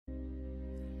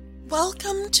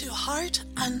Welcome to Heart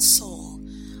and Soul,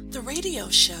 the radio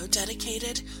show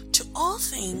dedicated to all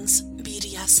things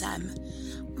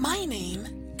BDSM. My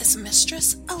name is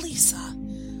Mistress Elisa.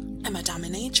 I'm a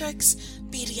dominatrix,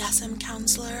 BDSM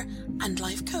counselor, and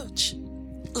life coach.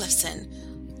 Listen,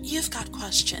 you've got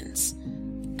questions,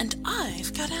 and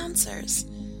I've got answers,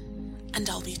 and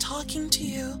I'll be talking to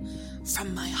you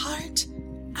from my heart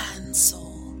and soul.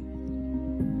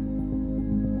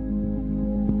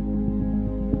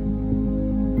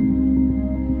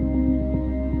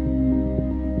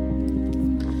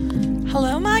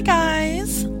 Hello, my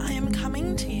guys. I am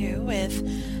coming to you with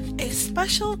a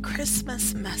special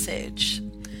Christmas message.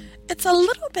 It's a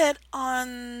little bit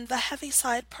on the heavy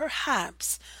side,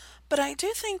 perhaps, but I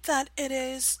do think that it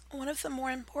is one of the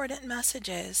more important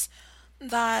messages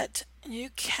that you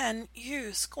can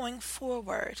use going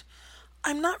forward.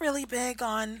 I'm not really big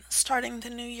on starting the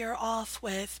new year off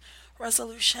with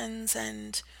resolutions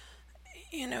and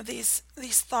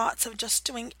these thoughts of just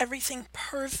doing everything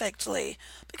perfectly,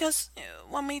 because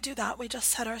when we do that we just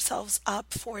set ourselves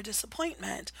up for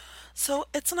disappointment. So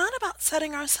it's not about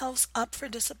setting ourselves up for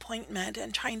disappointment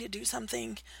and trying to do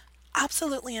something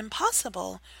absolutely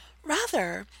impossible.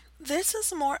 Rather, this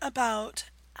is more about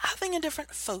having a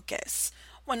different focus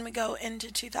when we go into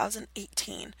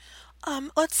 2018.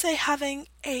 Let's say having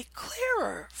a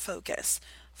clearer focus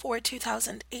for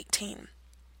 2018.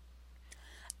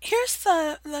 Here's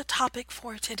the topic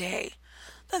for today,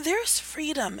 that there's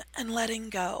freedom in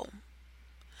letting go.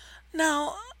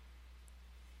 Now,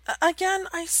 again,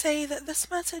 I say that this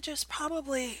message is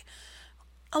probably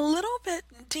a little bit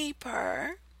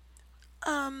deeper,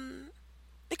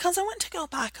 because I want to go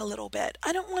back a little bit.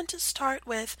 I don't want to start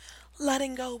with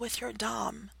letting go with your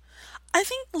dom. I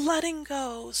think letting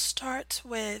go starts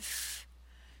with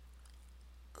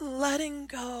letting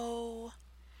go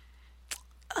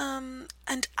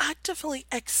and actively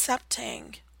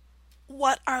accepting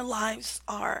what our lives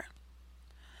are.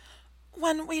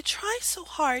 When we try so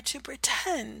hard to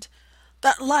pretend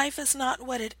that life is not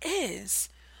what it is,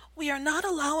 we are not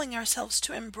allowing ourselves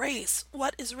to embrace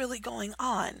what is really going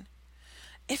on.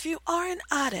 If you are an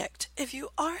addict, if you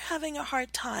are having a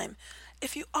hard time,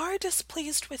 if you are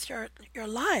displeased with your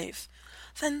life,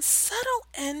 then settle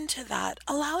into that.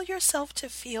 Allow yourself to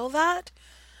feel that,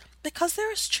 because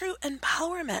there is true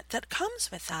empowerment that comes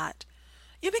with that.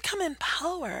 You become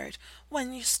empowered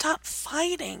when you stop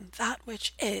fighting that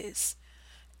which is.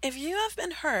 If you have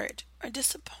been hurt or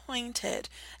disappointed,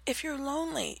 if you're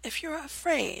lonely, if you're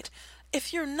afraid,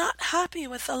 if you're not happy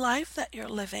with the life that you're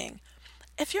living,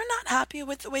 if you're not happy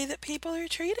with the way that people are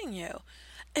treating you,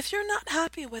 if you're not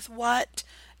happy with what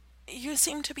you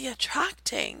seem to be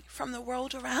attracting from the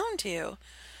world around you,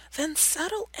 then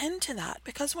settle into that,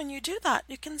 because when you do that,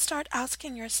 you can start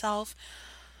asking yourself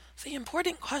the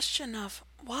important question of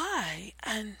why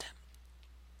and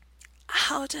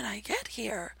how did I get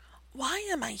here? Why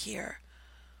am I here?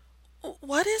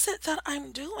 What is it that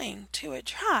I'm doing to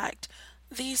attract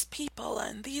these people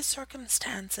and these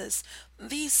circumstances,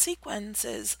 these sequence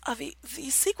of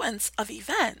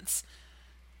events?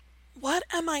 What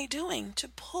am I doing to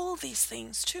pull these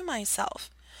things to myself?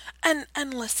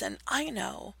 And listen, I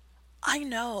know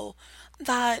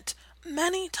that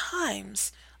many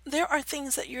times there are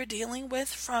things that you're dealing with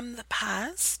from the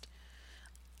past,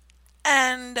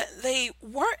 and they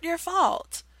weren't your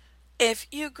fault. If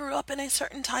you grew up in a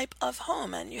certain type of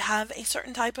home and you have a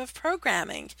certain type of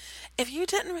programming, if you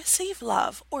didn't receive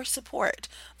love or support,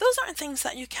 those aren't things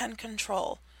that you can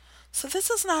control. So this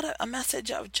is not a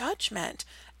message of judgment.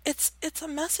 It's a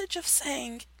message of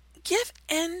saying, give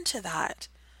in to that.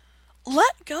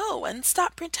 Let go and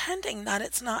stop pretending that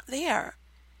it's not there.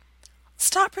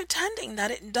 Stop pretending that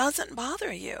it doesn't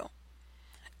bother you.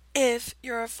 If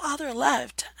your father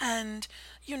left and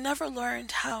you never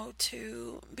learned how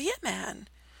to be a man,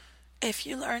 if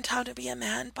you learned how to be a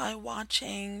man by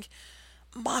watching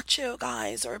macho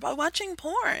guys or by watching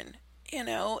porn,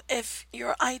 if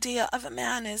your idea of a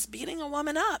man is beating a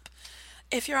woman up,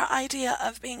 if your idea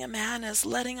of being a man is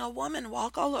letting a woman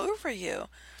walk all over you.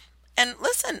 And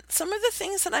listen, some of the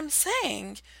things that I'm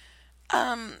saying,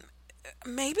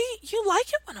 maybe you like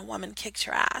it when a woman kicks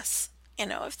your ass.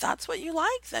 If that's what you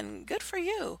like, then good for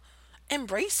you.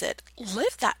 Embrace it.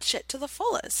 Live that shit to the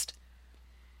fullest.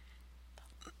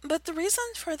 But the reason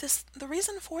for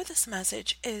this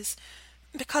message is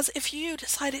because if you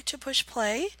decided to push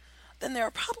play, then there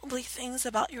are probably things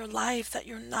about your life that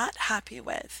you're not happy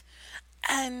with.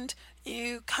 And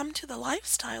you come to the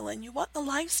lifestyle and you want the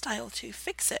lifestyle to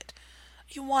fix it.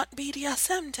 You want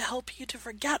BDSM to help you to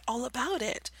forget all about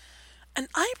it. And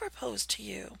I propose to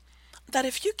you that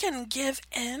if you can give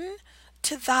in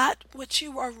to that which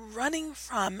you are running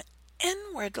from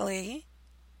inwardly,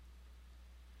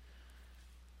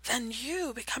 then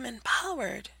you become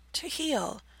empowered to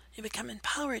heal. You become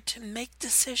empowered to make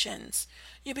decisions.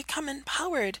 You become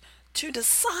empowered to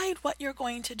decide what you're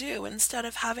going to do instead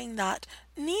of having that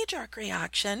knee-jerk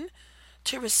reaction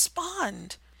to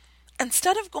respond.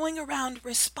 Instead of going around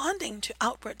responding to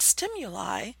outward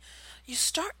stimuli, you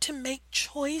start to make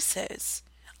choices.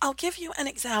 I'll give you an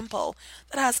example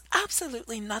that has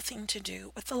absolutely nothing to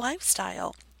do with the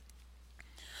lifestyle.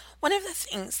 One of the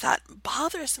things that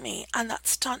bothers me and that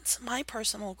stunts my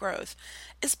personal growth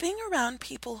is being around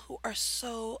people who are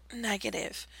so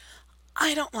negative.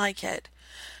 I don't like it.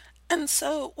 And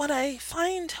so what I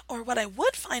find, or what I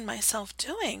would find myself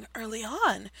doing early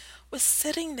on, was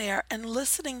sitting there and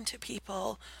listening to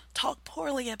people talk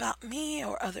poorly about me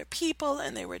or other people,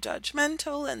 and they were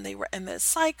judgmental and they were in this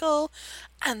cycle,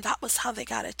 and that was how they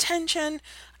got attention.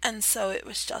 And so it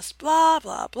was just blah,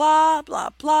 blah, blah, blah,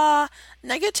 blah.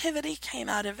 Negativity came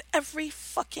out of every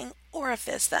fucking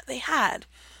orifice that they had.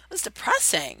 It was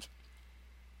depressing.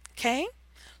 Okay?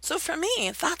 So for me,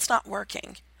 that's not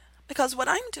working. Because what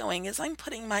I'm doing is I'm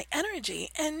putting my energy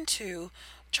into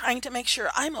trying to make sure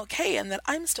I'm okay and that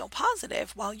I'm still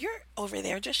positive while you're over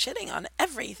there just shitting on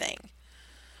everything.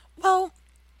 Well,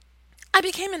 I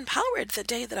became empowered the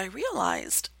day that I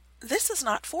realized this is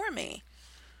not for me.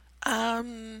 I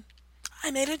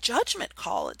made a judgment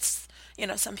call.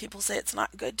 Some people say it's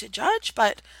not good to judge,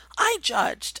 but I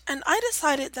judged and I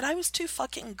decided that I was too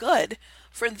fucking good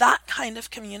for that kind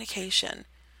of communication.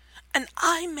 And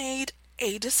I made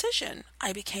a decision.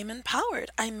 I became empowered.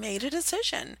 I made a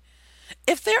decision.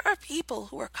 If there are people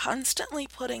who are constantly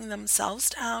putting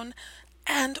themselves down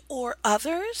and or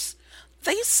others,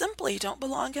 they simply don't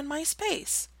belong in my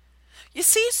space. You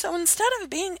see, so instead of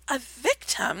being a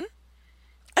victim,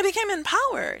 I became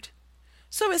empowered.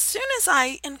 So as soon as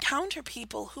I encounter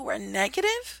people who are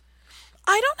negative,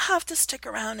 I don't have to stick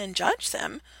around and judge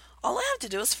them. All I have to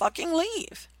do is fucking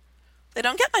leave. They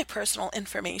don't get my personal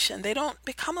information. They don't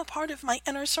become a part of my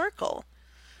inner circle.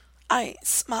 I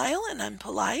smile and I'm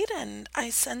polite and I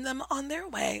send them on their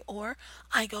way or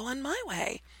I go on my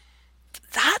way.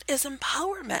 That is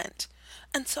empowerment.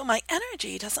 And so my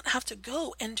energy doesn't have to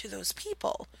go into those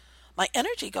people. My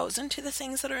energy goes into the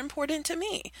things that are important to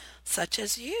me, such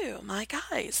as you, my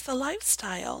guys, the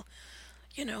lifestyle,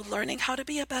 learning how to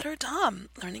be a better dom,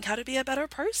 learning how to be a better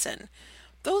person.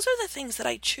 Those are the things that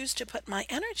I choose to put my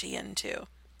energy into.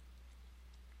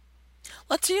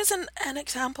 Let's use an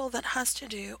example that has to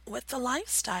do with the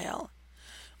lifestyle.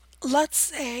 Let's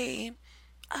say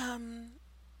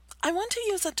I want to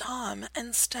use a dom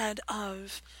instead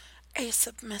of a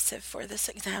submissive for this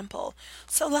example.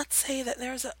 So let's say that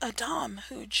there's a dom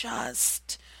who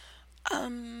just,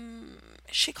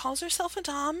 she calls herself a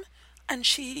dom and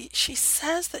she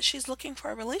says that she's looking for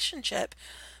a relationship,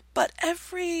 but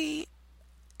every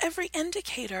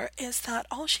indicator is that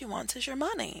all she wants is your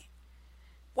money.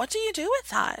 What do you do with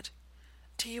that?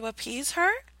 Do you appease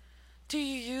her? Do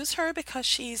you use her because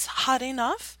she's hot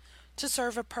enough to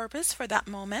serve a purpose for that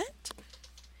moment?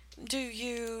 Do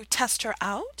you test her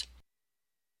out?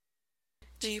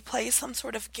 Do you play some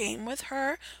sort of game with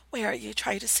her where you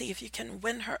try to see if you can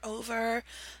win her over,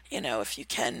 if you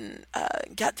can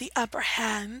get the upper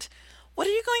hand? What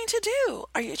are you going to do?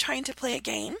 Are you trying to play a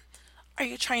game? Are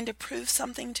you trying to prove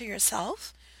something to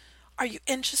yourself? Are you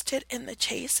interested in the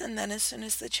chase and then as soon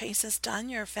as the chase is done,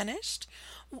 you're finished?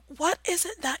 What is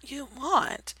it that you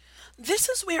want? This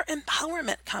is where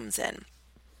empowerment comes in.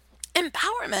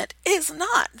 Empowerment is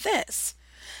not this.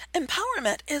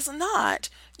 Empowerment is not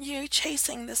you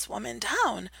chasing this woman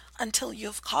down until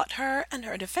you've caught her and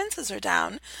her defenses are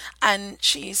down and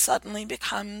she suddenly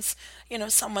becomes,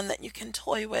 someone that you can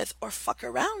toy with or fuck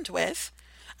around with.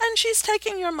 And she's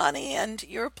taking your money and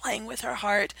you're playing with her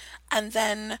heart. And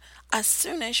then as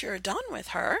soon as you're done with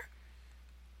her,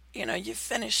 you've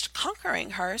finished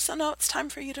conquering her. So now it's time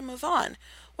for you to move on.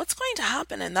 What's going to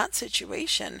happen in that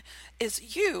situation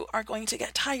is you are going to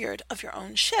get tired of your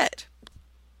own shit.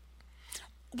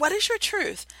 What is your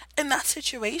truth in that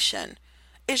situation?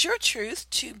 Is your truth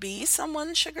to be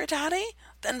someone's sugar daddy?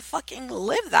 Then fucking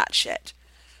live that shit.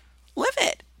 Live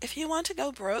it. If you want to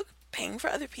go broke, paying for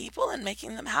other people and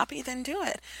making them happy, then do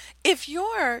it. If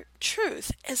your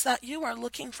truth is that you are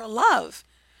looking for love,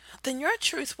 then your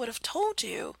truth would have told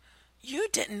you you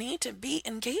didn't need to be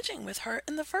engaging with her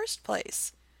in the first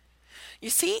place. You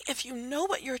see, if you know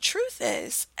what your truth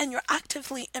is and you're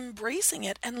actively embracing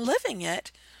it and living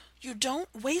it, you don't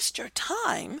waste your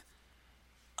time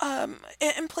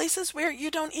in places where you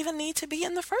don't even need to be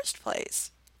in the first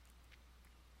place.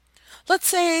 Let's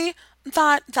say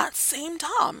that same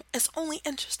Dom is only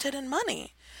interested in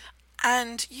money,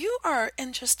 and you are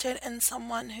interested in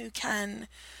someone who can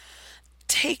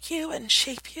take you and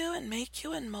shape you and make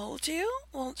you and mold you.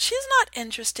 Well, she's not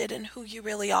interested in who you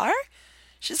really are.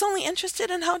 She's only interested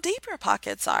in how deep your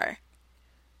pockets are.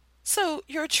 So,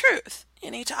 your truth,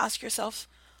 you need to ask yourself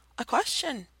a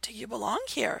question. Do you belong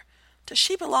here? Does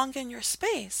she belong in your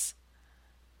space?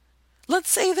 Let's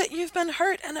say that you've been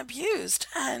hurt and abused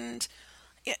and,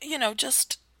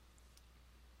 just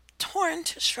torn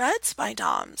to shreds by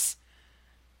DOMs.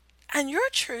 And your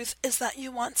truth is that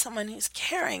you want someone who's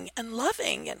caring and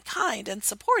loving and kind and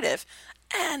supportive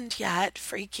and yet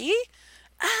freaky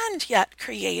and yet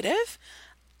creative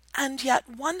and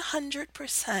yet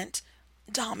 100%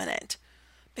 dominant,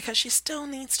 because she still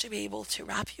needs to be able to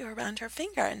wrap you around her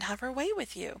finger and have her way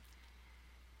with you.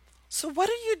 So what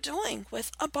are you doing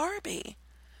with a Barbie?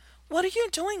 What are you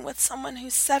doing with someone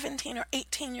who's 17 or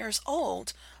 18 years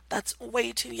old? That's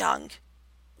way too young.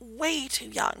 Way too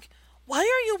young. Why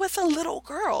are you with a little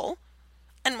girl?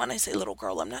 And when I say little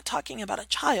girl, I'm not talking about a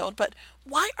child, but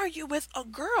why are you with a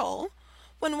girl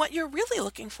when what you're really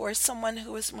looking for is someone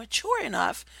who is mature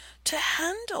enough to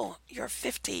handle your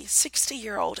 50,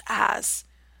 60-year-old ass?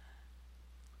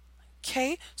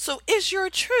 Okay, so is your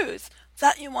truth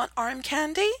that you want arm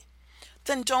candy?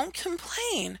 Then don't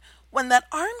complain when that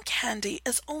arm candy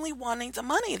is only wanting the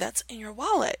money that's in your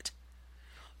wallet.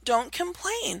 Don't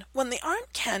complain when the arm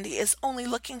candy is only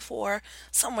looking for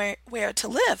somewhere where to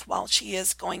live while she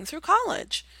is going through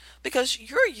college, because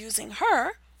you're using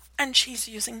her and she's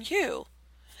using you.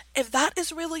 If that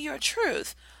is really your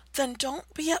truth, then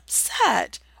don't be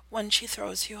upset when she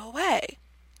throws you away,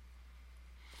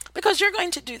 because you're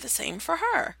going to do the same for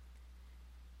her.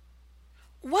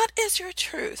 What is your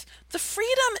truth? The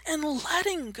freedom in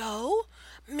letting go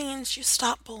means you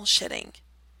stop bullshitting.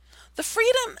 The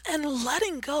freedom in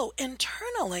letting go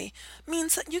internally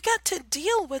means that you get to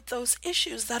deal with those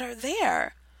issues that are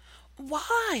there.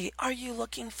 Why are you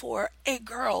looking for a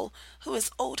girl who is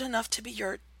young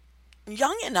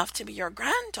enough to be your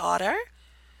granddaughter?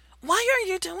 Why are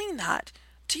you doing that?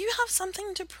 Do you have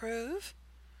something to prove?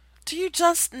 Do you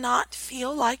just not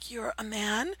feel like you're a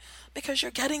man because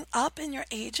you're getting up in your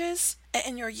years,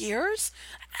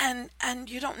 and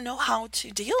you don't know how to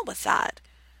deal with that?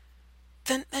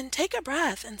 Then take a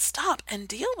breath and stop and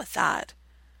deal with that.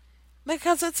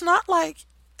 Because it's not like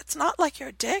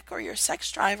your dick or your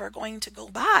sex drive are going to go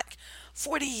back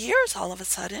 40 years all of a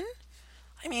sudden.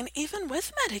 I mean, even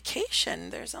with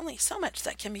medication, there's only so much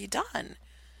that can be done.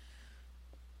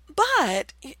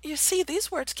 But you see,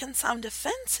 these words can sound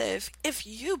offensive if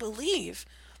you believe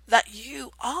that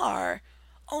you are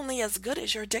only as good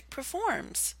as your dick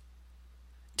performs.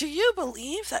 Do you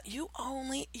believe that you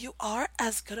are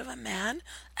as good of a man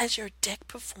as your dick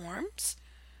performs?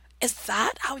 Is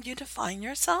that how you define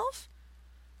yourself?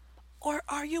 Or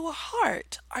are you a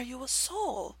heart? Are you a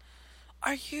soul?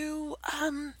 Are you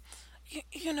an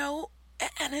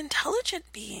intelligent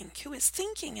being who is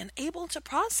thinking and able to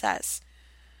process?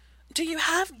 Do you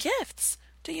have gifts?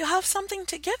 Do you have something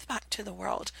to give back to the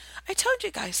world? I told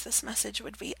you guys this message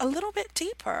would be a little bit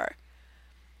deeper.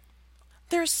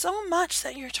 There's so much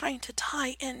that you're trying to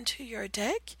tie into your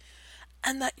dick,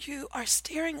 and that you are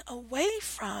steering away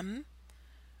from.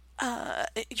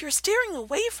 You're steering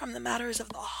away from the matters of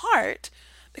the heart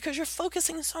because you're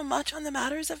focusing so much on the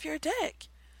matters of your dick.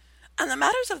 And the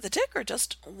matters of the dick are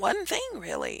just one thing,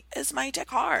 really. Is my dick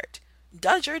hard?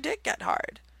 Does your dick get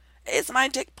hard? Is my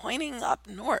dick pointing up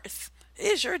north?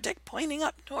 Is your dick pointing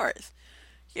up north?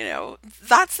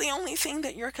 That's the only thing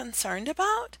that you're concerned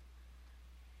about?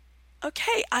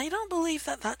 Okay, I don't believe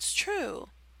that that's true.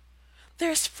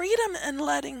 There's freedom in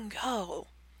letting go.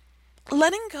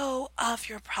 Letting go of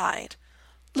your pride.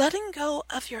 Letting go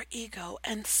of your ego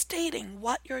and stating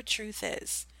what your truth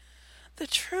is. The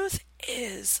truth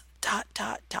is ...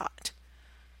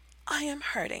 I am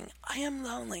hurting. I am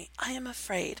lonely. I am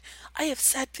afraid. I have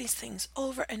said these things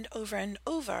over and over and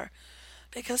over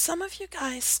because some of you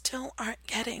guys still aren't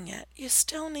getting it. You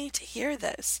still need to hear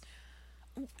this.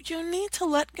 You need to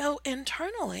let go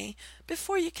internally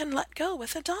before you can let go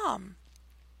with a Dom.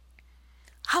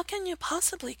 How can you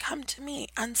possibly come to me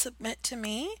and submit to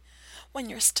me when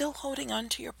you're still holding on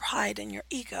to your pride and your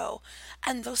ego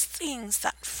and those things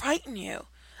that frighten you,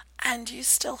 and you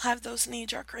still have those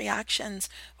knee-jerk reactions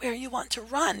where you want to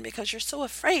run because you're so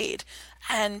afraid,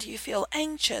 and you feel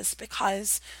anxious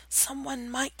because someone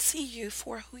might see you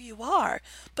for who you are?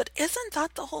 But isn't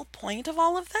that the whole point of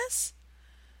all of this?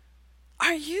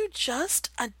 Are you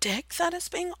just a dick that is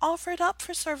being offered up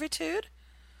for servitude?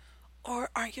 Or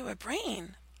are you a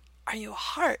brain? Are you a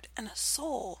heart and a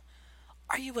soul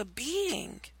Are you a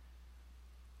being?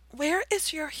 Where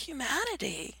is your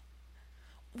humanity?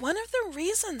 One of the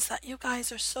reasons that you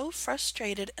guys are so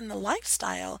frustrated in the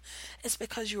lifestyle is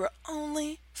because you are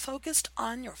only focused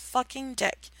on your fucking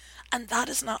dick. And that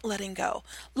is not letting go.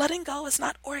 Letting go is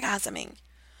not orgasming.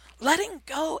 Letting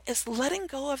go is letting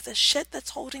go of the shit that's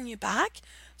holding you back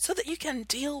so that you can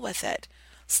deal with it.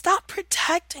 Stop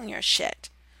protecting your shit.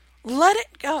 Let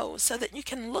it go so that you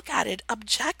can look at it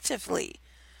objectively,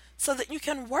 so that you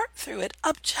can work through it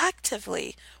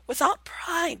objectively without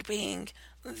pride being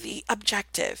the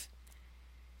objective,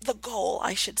 the goal,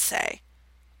 I should say.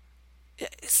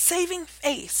 Saving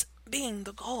face being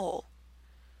the goal.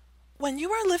 When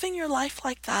you are living your life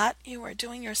like that, you are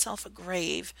doing yourself a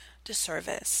grave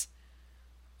disservice.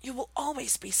 You will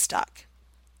always be stuck.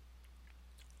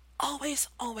 Always,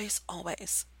 always,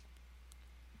 always.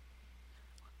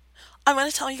 I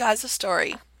want to tell you guys a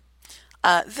story.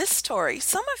 This story,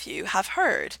 some of you have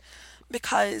heard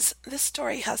because this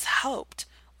story has helped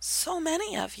so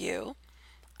many of you,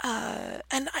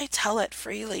 and I tell it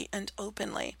freely and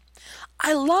openly.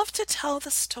 I love to tell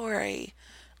the story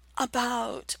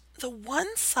about the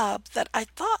one sub that I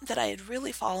thought that I had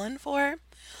really fallen for,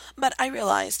 but I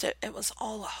realized it was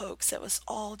all a hoax. It was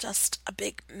all just a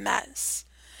big mess.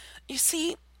 You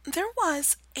see, there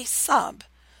was a sub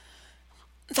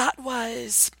that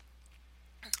was,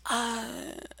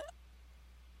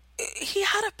 he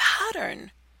had a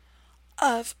pattern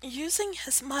of using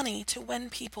his money to win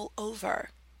people over.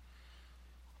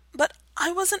 But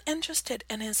I wasn't interested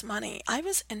in his money. I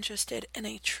was interested in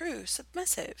a true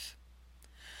submissive.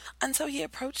 And so he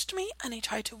approached me and he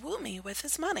tried to woo me with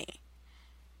his money.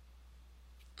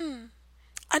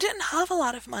 I didn't have a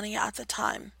lot of money at the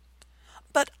time,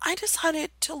 but I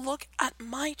decided to look at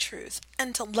my truth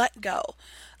and to let go.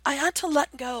 I had to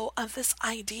let go of this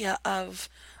idea of,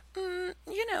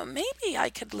 maybe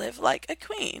I could live like a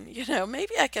queen.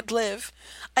 Maybe I could live.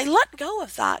 I let go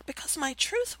of that because my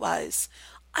truth was,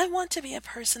 I want to be a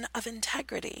person of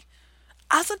integrity.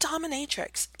 As a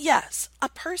dominatrix, yes, a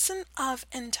person of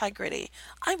integrity.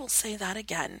 I will say that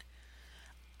again.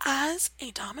 As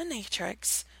a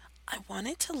dominatrix, I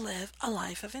wanted to live a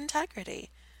life of integrity.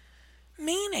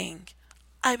 Meaning,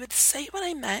 I would say what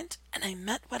I meant and I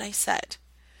meant what I said.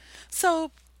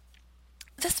 So,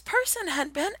 this person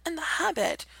had been in the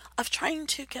habit of trying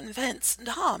to convince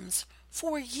Doms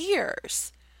for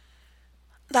years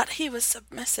that he was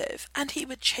submissive, and he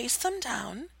would chase them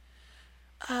down,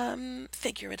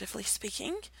 figuratively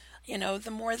speaking.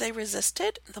 The more they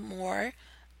resisted, the more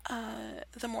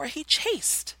he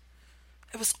chased.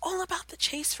 It was all about the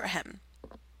chase for him.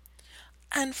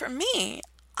 And for me,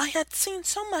 I had seen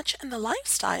so much in the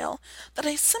lifestyle that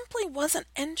I simply wasn't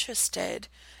interested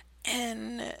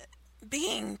in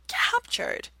being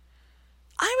captured.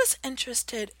 I was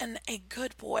interested in a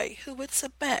good boy who would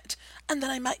submit and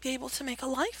that I might be able to make a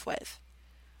life with.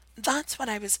 That's what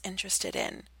I was interested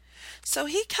in. So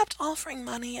he kept offering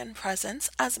money and presents,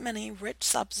 as many rich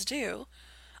subs do,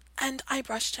 and I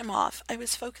brushed him off. I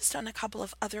was focused on a couple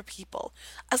of other people.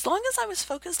 As long as I was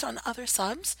focused on other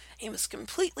subs, he was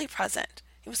completely present.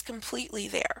 He was completely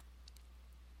there.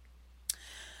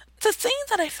 The thing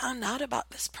that I found out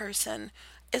about this person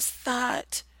is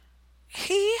that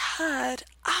he had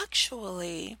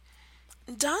actually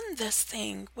done this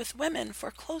thing with women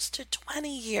for close to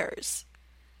 20 years.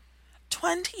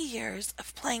 20 years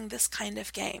of playing this kind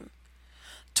of game.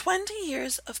 20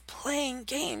 years of playing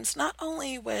games not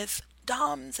only with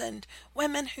doms and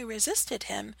women who resisted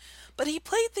him, but he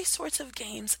played these sorts of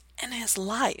games in his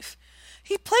life.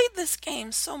 He played this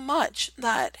game so much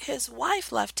that his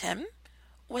wife left him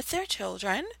with their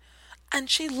children, and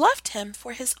she left him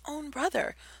for his own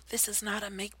brother. This is not a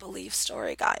make-believe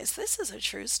story, guys. This is a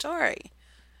true story.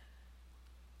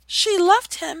 She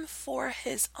left him for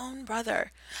his own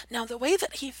brother. Now, the way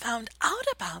that he found out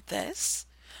about this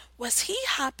was he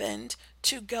happened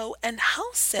to go and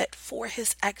house sit for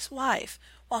his ex-wife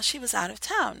while she was out of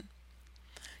town.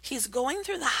 He's going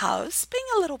through the house, being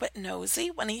a little bit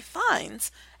nosy, when he finds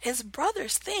his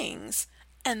brother's things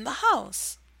in the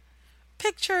house.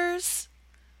 Pictures.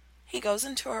 He goes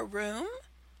into her room.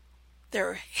 There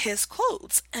are his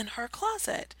clothes in her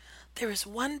closet. There is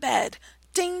one bed.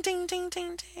 Ding, ding, ding,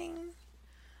 ding, ding.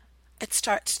 It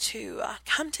starts to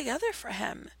come together for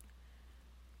him.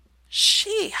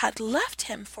 She had left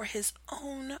him for his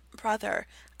own brother,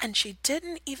 and she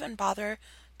didn't even bother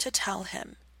to tell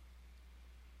him.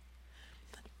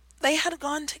 They had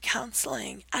gone to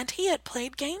counseling, and he had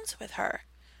played games with her.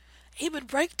 He would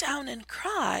break down and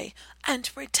cry and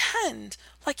pretend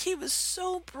like he was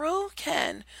so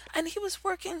broken and he was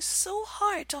working so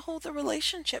hard to hold the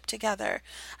relationship together.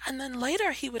 And then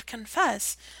later he would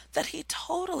confess that he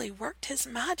totally worked his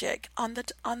magic on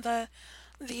the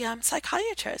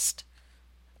psychiatrist.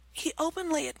 He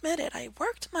openly admitted, I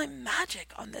worked my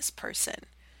magic on this person.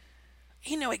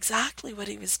 He knew exactly what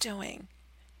he was doing.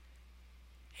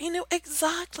 He knew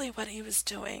exactly what he was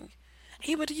doing.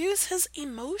 He would use his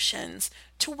emotions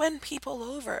to win people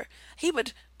over. He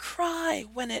would cry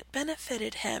when it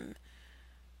benefited him.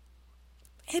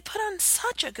 He put on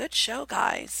such a good show,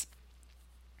 guys.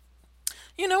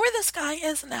 You know where this guy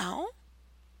is now?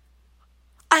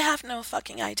 I have no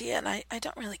fucking idea, and I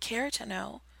don't really care to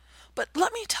know. But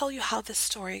let me tell you how this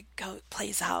story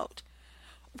plays out.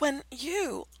 When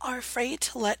you are afraid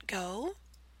to let go,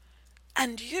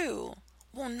 and you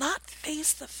will not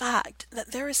face the fact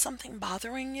that there is something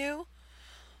bothering you,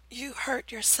 you hurt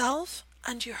yourself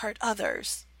and you hurt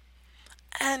others.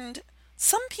 And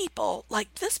some people,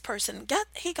 like this person,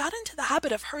 he got into the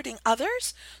habit of hurting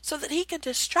others so that he could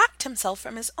distract himself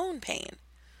from his own pain.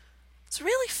 It's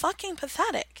really fucking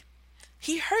pathetic.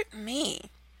 He hurt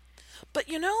me. But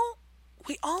you know,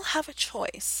 we all have a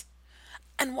choice.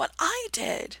 And what I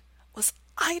did was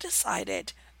I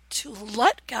decided to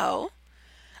let go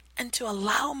and to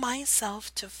allow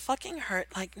myself to fucking hurt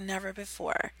like never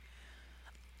before.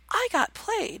 I got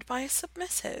played by a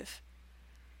submissive.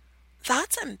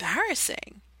 That's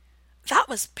embarrassing. That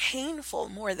was painful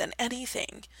more than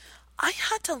anything. I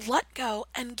had to let go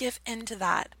and give in to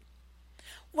that.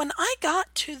 When I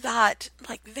got to that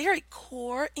like very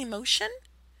core emotion,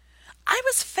 I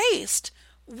was faced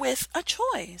with a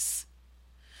choice.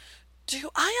 Do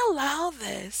I allow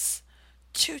this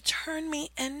to turn me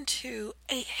into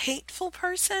a hateful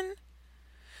person?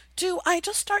 Do I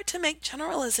just start to make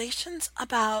generalizations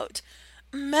about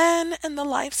men and the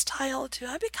lifestyle? Do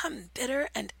I become bitter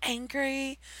and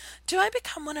angry? Do I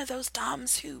become one of those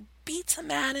doms who beats a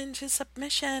man into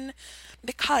submission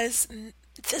because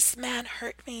this man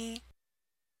hurt me?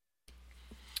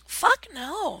 Fuck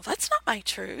no, that's not my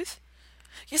truth.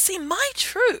 You see, my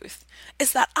truth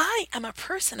is that I am a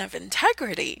person of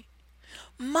integrity.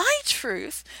 My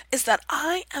truth is that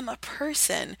I am a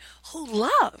person who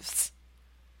loves.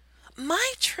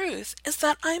 My truth is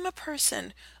that I'm a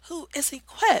person who is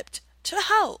equipped to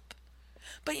help.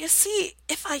 But you see,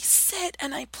 if I sit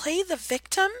and I play the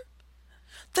victim,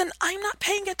 then I'm not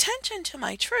paying attention to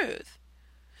my truth.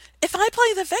 If I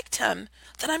play the victim,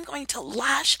 then I'm going to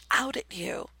lash out at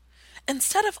you.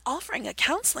 Instead of offering a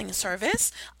counseling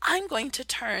service, I'm going to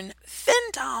turn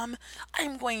Findom.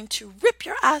 I'm going to rip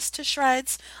your ass to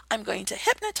shreds. I'm going to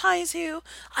hypnotize you.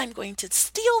 I'm going to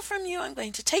steal from you. I'm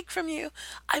going to take from you.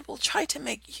 I will try to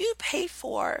make you pay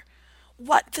for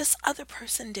what this other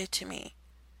person did to me.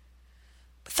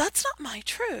 But that's not my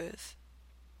truth.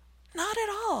 Not at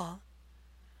all.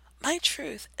 My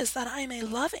truth is that I'm a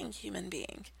loving human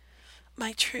being.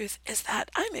 My truth is that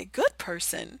I'm a good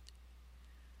person.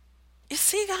 You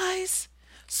see, guys,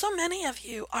 so many of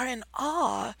you are in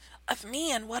awe of me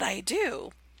and what I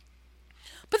do.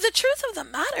 But the truth of the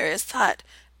matter is that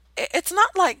it's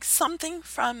not like something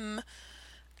from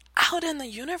out in the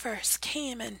universe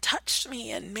came and touched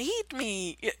me and made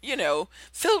me,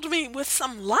 filled me with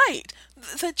some light.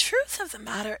 The truth of the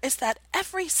matter is that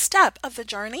every step of the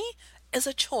journey is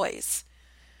a choice.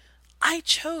 I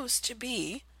chose to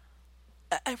be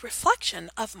a reflection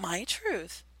of my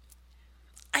truth.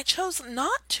 I chose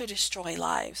not to destroy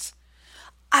lives.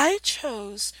 I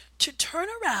chose to turn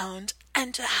around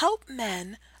and to help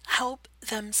men help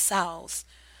themselves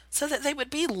so that there would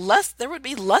be less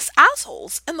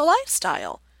assholes in the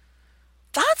lifestyle.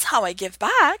 That's how I give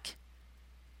back.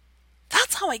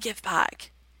 That's how I give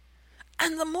back.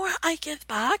 And the more I give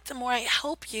back, the more I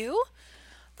help you,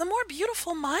 the more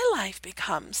beautiful my life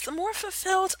becomes, the more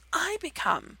fulfilled I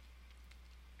become.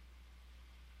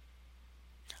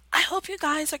 I hope you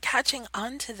guys are catching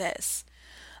on to this.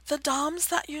 The doms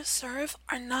that you serve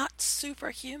are not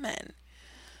superhuman.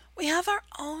 We have our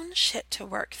own shit to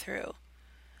work through.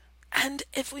 And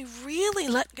if we really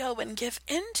let go and give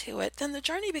into it, then the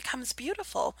journey becomes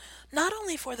beautiful, not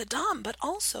only for the dom, but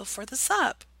also for the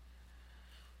sub.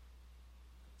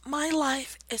 My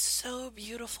life is so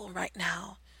beautiful right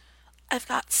now. I've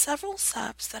got several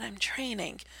subs that I'm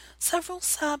training, several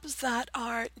subs that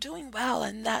are doing well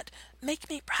and that make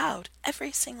me proud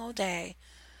every single day.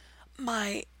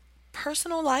 My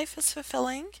personal life is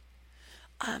fulfilling.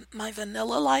 My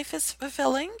vanilla life is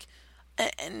fulfilling.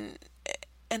 In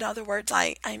other words,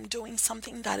 I'm doing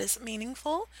something that is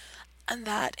meaningful and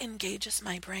that engages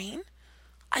my brain.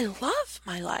 I love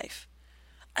my life.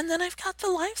 And then I've got the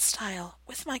lifestyle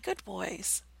with my good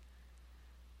boys.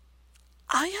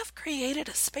 I have created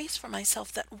a space for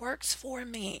myself that works for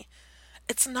me.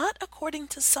 It's not according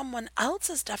to someone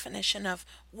else's definition of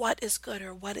what is good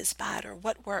or what is bad or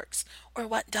what works or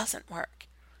what doesn't work.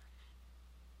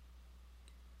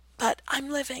 But I'm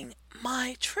living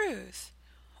my truth.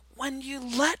 When you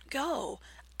let go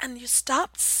and you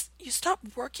stop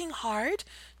working hard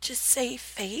to save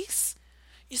face,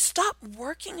 you stop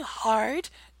working hard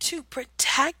to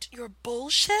protect your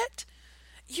bullshit,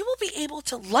 you will be able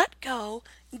to let go,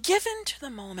 give into the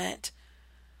moment,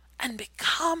 and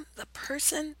become the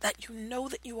person that you know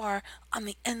that you are on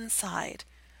the inside.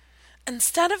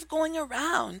 Instead of going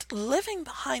around living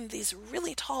behind these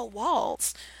really tall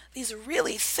walls, these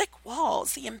really thick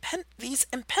walls, these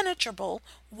impenetrable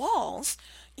walls,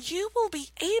 you will be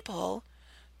able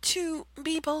to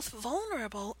be both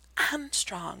vulnerable and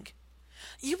strong.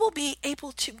 You will be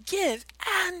able to give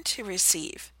and to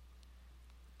receive.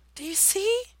 Do you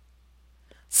see?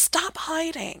 Stop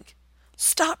hiding.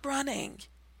 Stop running.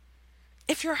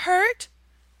 If you're hurt,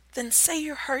 then say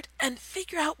you're hurt and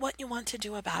figure out what you want to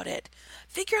do about it.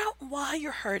 Figure out why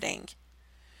you're hurting.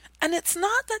 And it's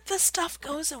not that this stuff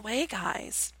goes away,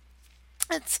 guys.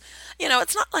 It's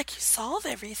not like you solve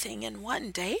everything in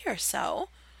one day or so.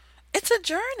 It's a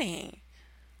journey.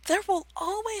 There will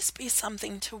always be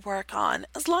something to work on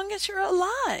as long as you're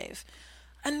alive.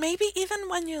 And maybe even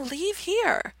when you leave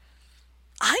here,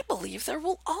 I believe there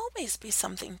will always be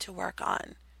something to work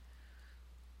on.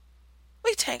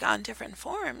 We take on different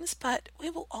forms, but we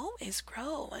will always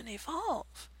grow and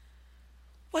evolve.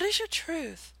 What is your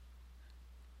truth?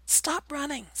 Stop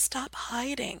running. Stop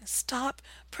hiding. Stop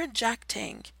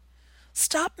projecting.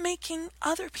 Stop making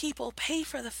other people pay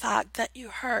for the fact that you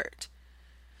hurt.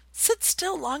 Sit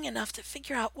still long enough to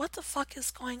figure out what the fuck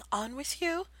is going on with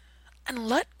you and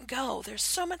let go. There's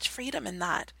so much freedom in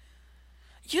that.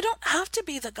 You don't have to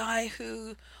be the guy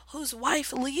whose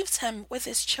wife leaves him with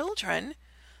his children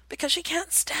because she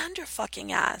can't stand your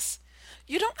fucking ass.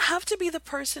 You don't have to be the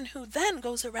person who then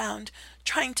goes around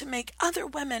trying to make other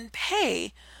women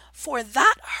pay for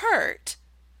that hurt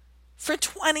for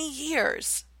 20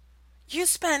 years. You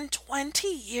spend 20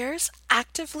 years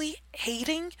actively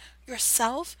hating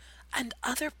yourself and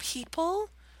other people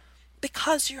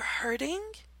because you're hurting?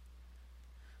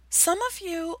 Some of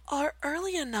you are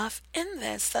early enough in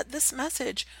this that this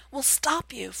message will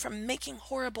stop you from making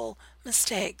horrible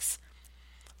mistakes.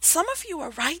 Some of you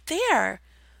are right there.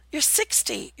 You're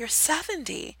 60, you're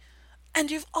 70, and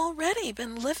you've already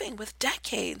been living with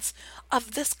decades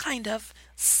of this kind of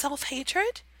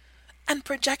self-hatred and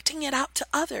projecting it out to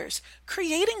others,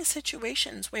 creating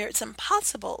situations where it's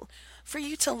impossible for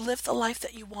you to live the life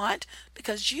that you want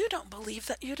because you don't believe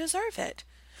that you deserve it,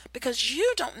 because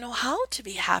you don't know how to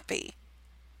be happy.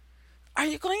 Are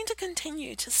you going to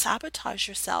continue to sabotage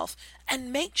yourself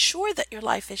and make sure that your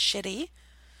life is shitty?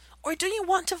 Or do you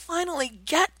want to finally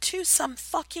get to some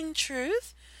fucking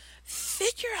truth?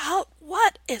 Figure out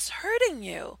what is hurting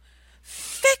you.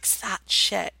 Fix that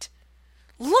shit.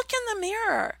 Look in the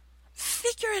mirror.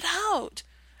 Figure it out.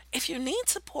 If you need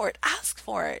support, ask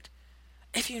for it.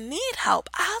 If you need help,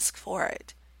 ask for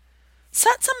it.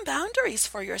 Set some boundaries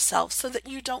for yourself so that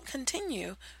you don't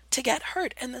continue to get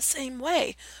hurt in the same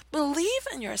way. Believe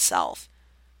in yourself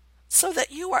so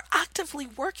that you are actively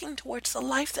working towards the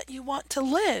life that you want to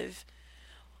live.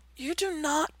 You do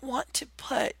not want to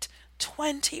put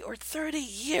 20 or 30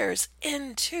 years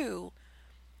into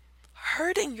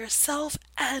hurting yourself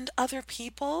and other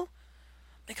people,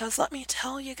 because let me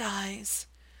tell you guys,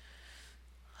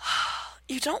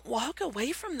 you don't walk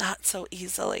away from that so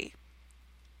easily.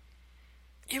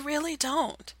 You really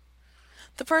don't.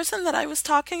 The person that I was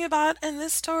talking about in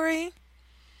this story,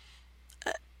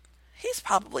 he's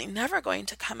probably never going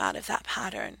to come out of that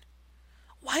pattern.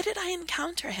 Why did I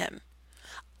encounter him?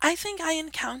 I think I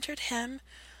encountered him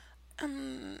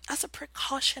as a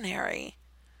precautionary.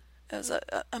 It was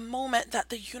a moment that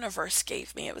the universe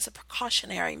gave me. It was a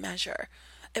precautionary measure.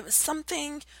 It was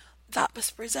something that was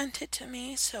presented to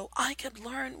me so I could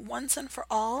learn once and for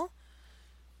all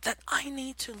that I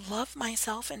need to love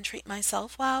myself and treat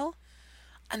myself well.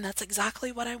 And that's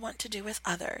exactly what I want to do with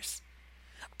others.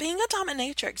 Being a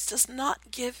dominatrix does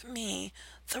not give me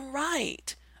the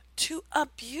right to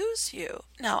abuse you.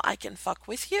 Now, I can fuck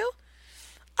with you.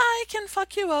 I can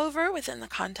fuck you over within the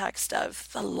context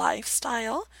of the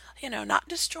lifestyle, not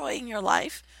destroying your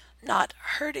life, not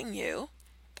hurting you,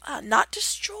 not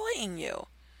destroying you.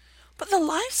 But the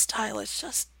lifestyle is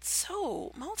just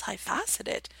so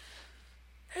multifaceted.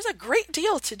 There's a great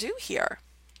deal to do here.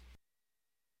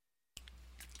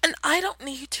 And I don't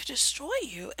need to destroy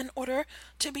you in order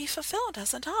to be fulfilled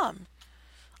as a Dom.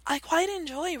 I quite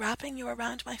enjoy wrapping you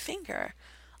around my finger.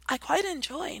 I quite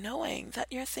enjoy knowing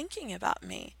that you're thinking about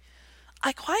me.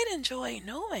 I quite enjoy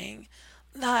knowing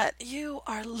that you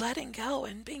are letting go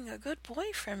and being a good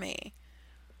boy for me.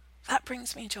 That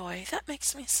brings me joy. That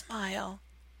makes me smile.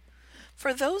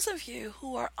 For those of you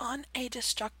who are on a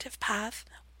destructive path,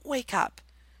 wake up.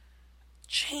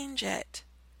 Change it.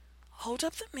 Hold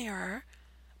up the mirror.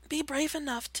 Be brave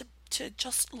enough to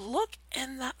just look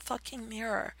in that fucking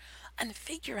mirror and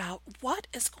figure out what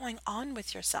is going on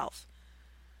with yourself.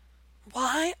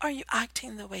 Why are you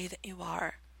acting the way that you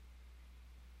are?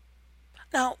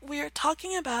 Now, we're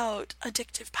talking about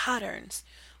addictive patterns.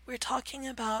 We're talking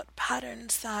about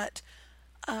patterns that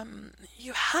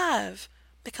you have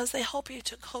because they help you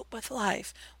to cope with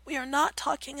life. We are not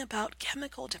talking about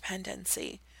chemical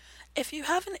dependency. If you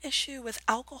have an issue with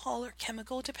alcohol or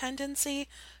chemical dependency,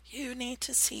 you need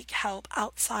to seek help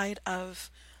outside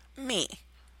of me.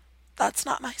 That's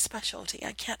not my specialty.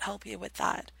 I can't help you with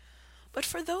that. But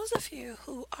for those of you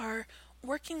who are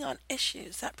working on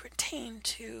issues that pertain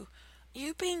to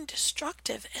you being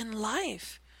destructive in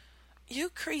life, you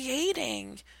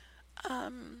creating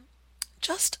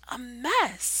just a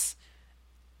mess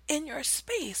in your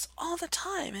space all the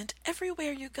time and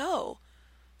everywhere you go,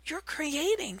 you're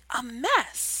creating a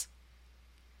mess.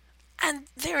 And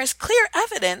there is clear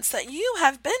evidence that you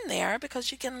have been there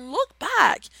because you can look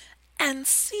back and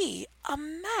see a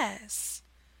mess.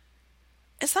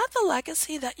 Is that the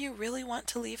legacy that you really want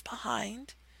to leave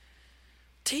behind?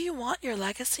 Do you want your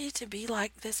legacy to be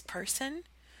like this person?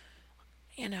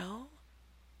 You know,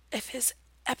 if his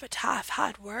epitaph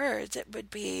had words, it would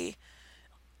be,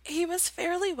 he was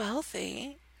fairly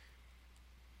wealthy,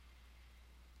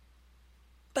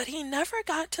 but he never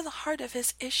got to the heart of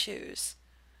his issues.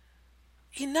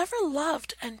 He never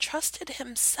loved and trusted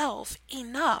himself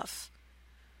enough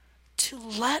to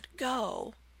let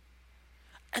go.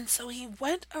 And so he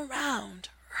went around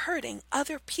hurting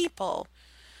other people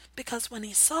because when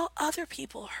he saw other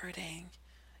people hurting,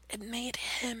 it made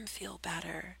him feel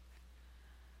better.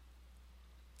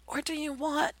 Or do you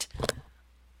want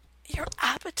your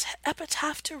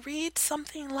epitaph to read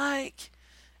something like,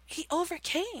 he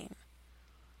overcame?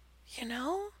 You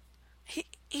know, he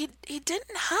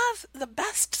didn't have the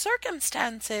best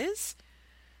circumstances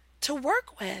to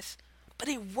work with, but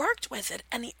he worked with it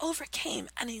and he overcame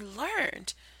and he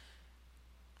learned.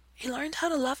 He learned how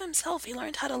to love himself. He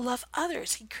learned how to love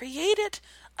others. He created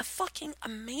a fucking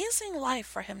amazing life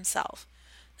for himself.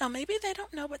 Now, maybe they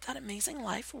don't know what that amazing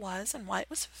life was and why it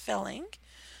was fulfilling.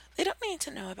 They don't need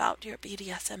to know about your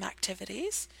BDSM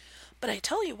activities. But I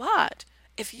tell you what,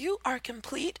 if you are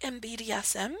complete in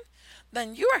BDSM,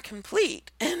 then you are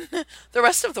complete in the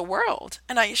rest of the world.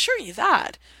 And I assure you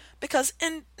that. Because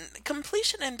in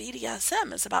completion in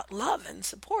BDSM is about love and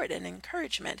support and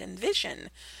encouragement and vision,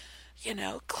 you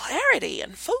know, clarity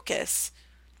and focus.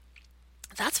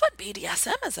 That's what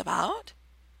BDSM is about.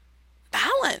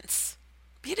 Balance.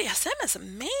 BDSM is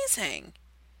amazing.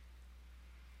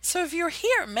 So if you're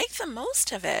here, make the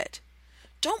most of it.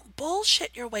 Don't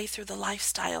bullshit your way through the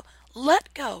lifestyle.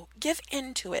 Let go. Give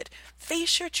into it.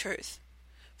 Face your truth.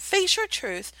 Face your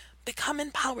truth. Become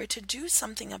empowered to do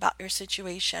something about your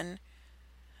situation.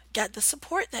 Get the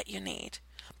support that you need.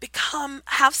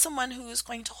 Have someone who is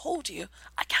going to hold you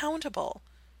accountable.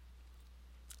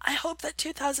 I hope that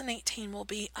 2018 will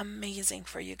be amazing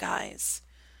for you guys.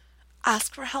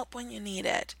 Ask for help when you need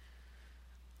it.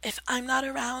 If I'm not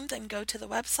around, then go to the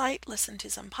website, listen to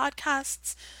some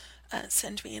podcasts,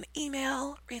 send me an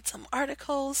email, read some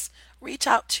articles, reach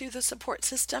out to the support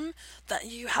system that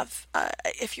you have.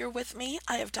 If you're with me,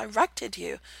 I have directed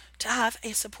you to have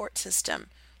a support system.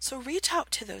 So reach out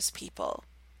to those people.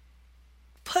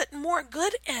 Put more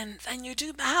good in than you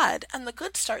do bad, and the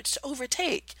good starts to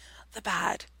overtake the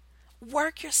bad.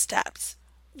 Work your steps.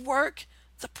 Work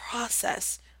the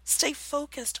process. Stay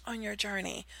focused on your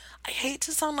journey. I hate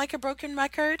to sound like a broken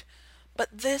record, but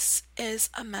this is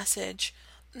a message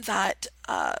that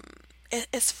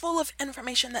is full of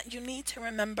information that you need to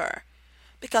remember.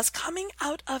 Because coming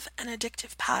out of an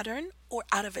addictive pattern or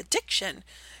out of addiction,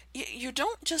 you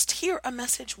don't just hear a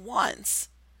message once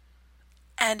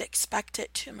and expect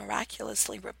it to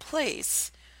miraculously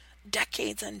replace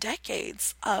decades and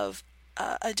decades of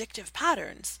addictive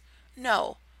patterns.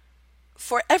 No.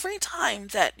 For every time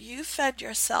that you fed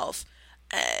yourself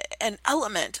an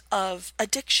element of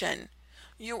addiction,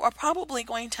 you are probably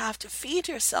going to have to feed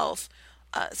yourself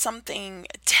something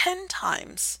 10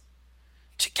 times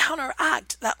to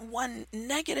counteract that one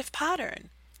negative pattern.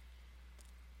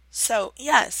 So,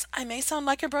 yes, I may sound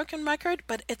like a broken record,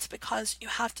 but it's because you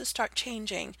have to start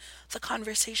changing the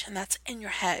conversation that's in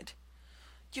your head.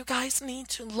 You guys need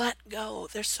to let go.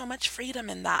 There's so much freedom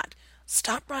in that.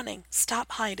 Stop running,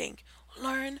 stop hiding,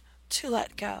 learn to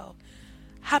let go.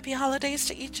 Happy holidays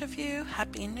to each of you.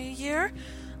 Happy New Year.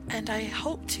 And I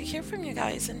hope to hear from you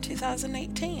guys in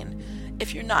 2018.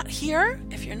 If you're not here,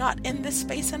 if you're not in this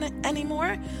space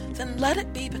anymore, then let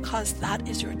it be because that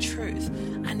is your truth.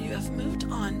 And you have moved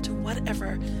on to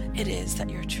whatever it is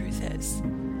that your truth is.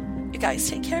 You guys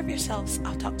take care of yourselves.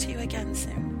 I'll talk to you again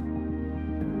soon.